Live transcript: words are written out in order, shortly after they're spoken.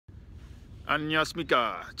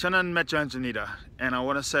Annyeonghaseyo, 저는 Matt Jones입니다, and I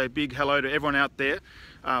want to say a big hello to everyone out there.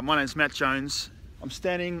 My name's Matt Jones. I'm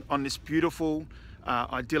standing on this beautiful,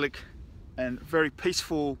 idyllic and very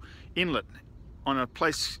peaceful inlet on a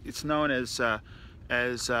place it's known as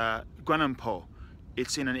Gwanampo.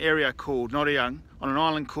 It's in an area called Noryang on an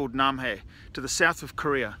island called Namhae to the south of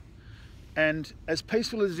Korea. And as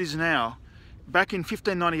peaceful as it is now, back in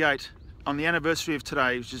 1598, on the anniversary of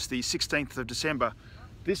today, which is the 16th of December,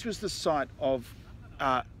 this was the site of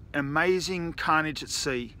amazing carnage at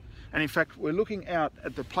sea. And in fact, we're looking out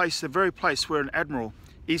at the place, the very place where an Admiral,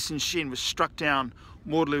 Yi Sun-shin, was struck down,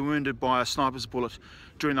 mortally wounded by a sniper's bullet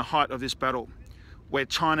during the height of this battle, where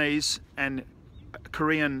Chinese and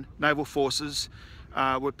Korean naval forces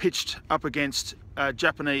were pitched up against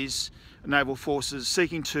Japanese naval forces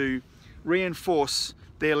seeking to reinforce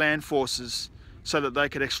their land forces so that they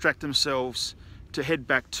could extract themselves to head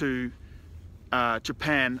back to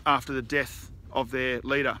Japan after the death of their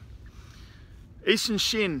leader. Yi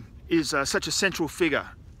Sun-shin is such a central figure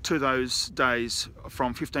to those days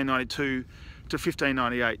from 1592 to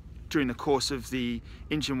 1598 during the course of the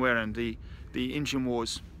Injin the Injin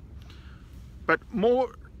Wars. But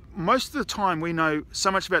most of the time we know so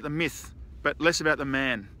much about the myth but less about the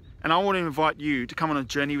man, and I want to invite you to come on a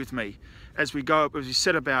journey with me as we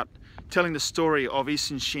set about telling the story of Yi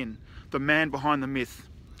Sun-shin, the man behind the myth.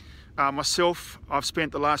 Myself, I've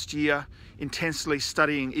spent the last year intensely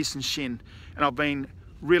studying Yi Sun-shin, and I've been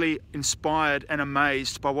really inspired and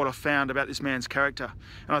amazed by what I've found about this man's character.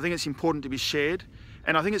 And I think it's important to be shared,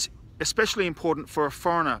 and I think it's especially important for a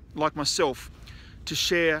foreigner like myself to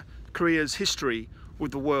share Korea's history with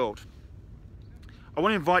the world. I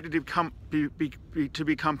want to invite you to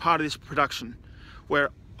become part of this production, where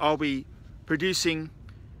I'll be producing,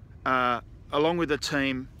 along with the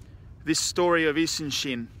team, this story of Yi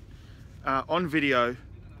Sun-shin on video,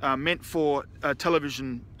 meant for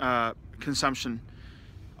television consumption.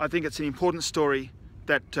 I think it's an important story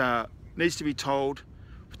that needs to be told,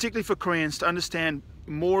 particularly for Koreans to understand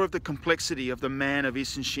more of the complexity of the man of Yi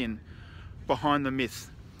Sun-shin behind the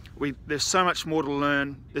myth. There's so much more to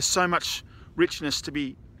learn, there's so much richness to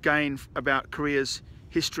be gained about Korea's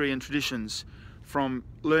history and traditions from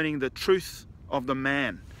learning the truth of the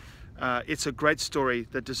man. It's a great story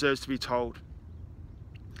that deserves to be told.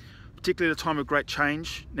 Particularly at a time of great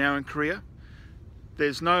change now in Korea,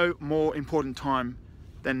 there's no more important time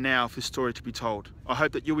than now for this story to be told. I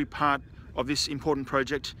hope that you'll be part of this important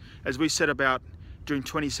project as we set about during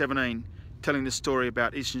 2017 telling the story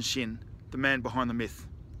about Yi Sun-shin, the man behind the myth.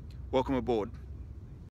 Welcome aboard.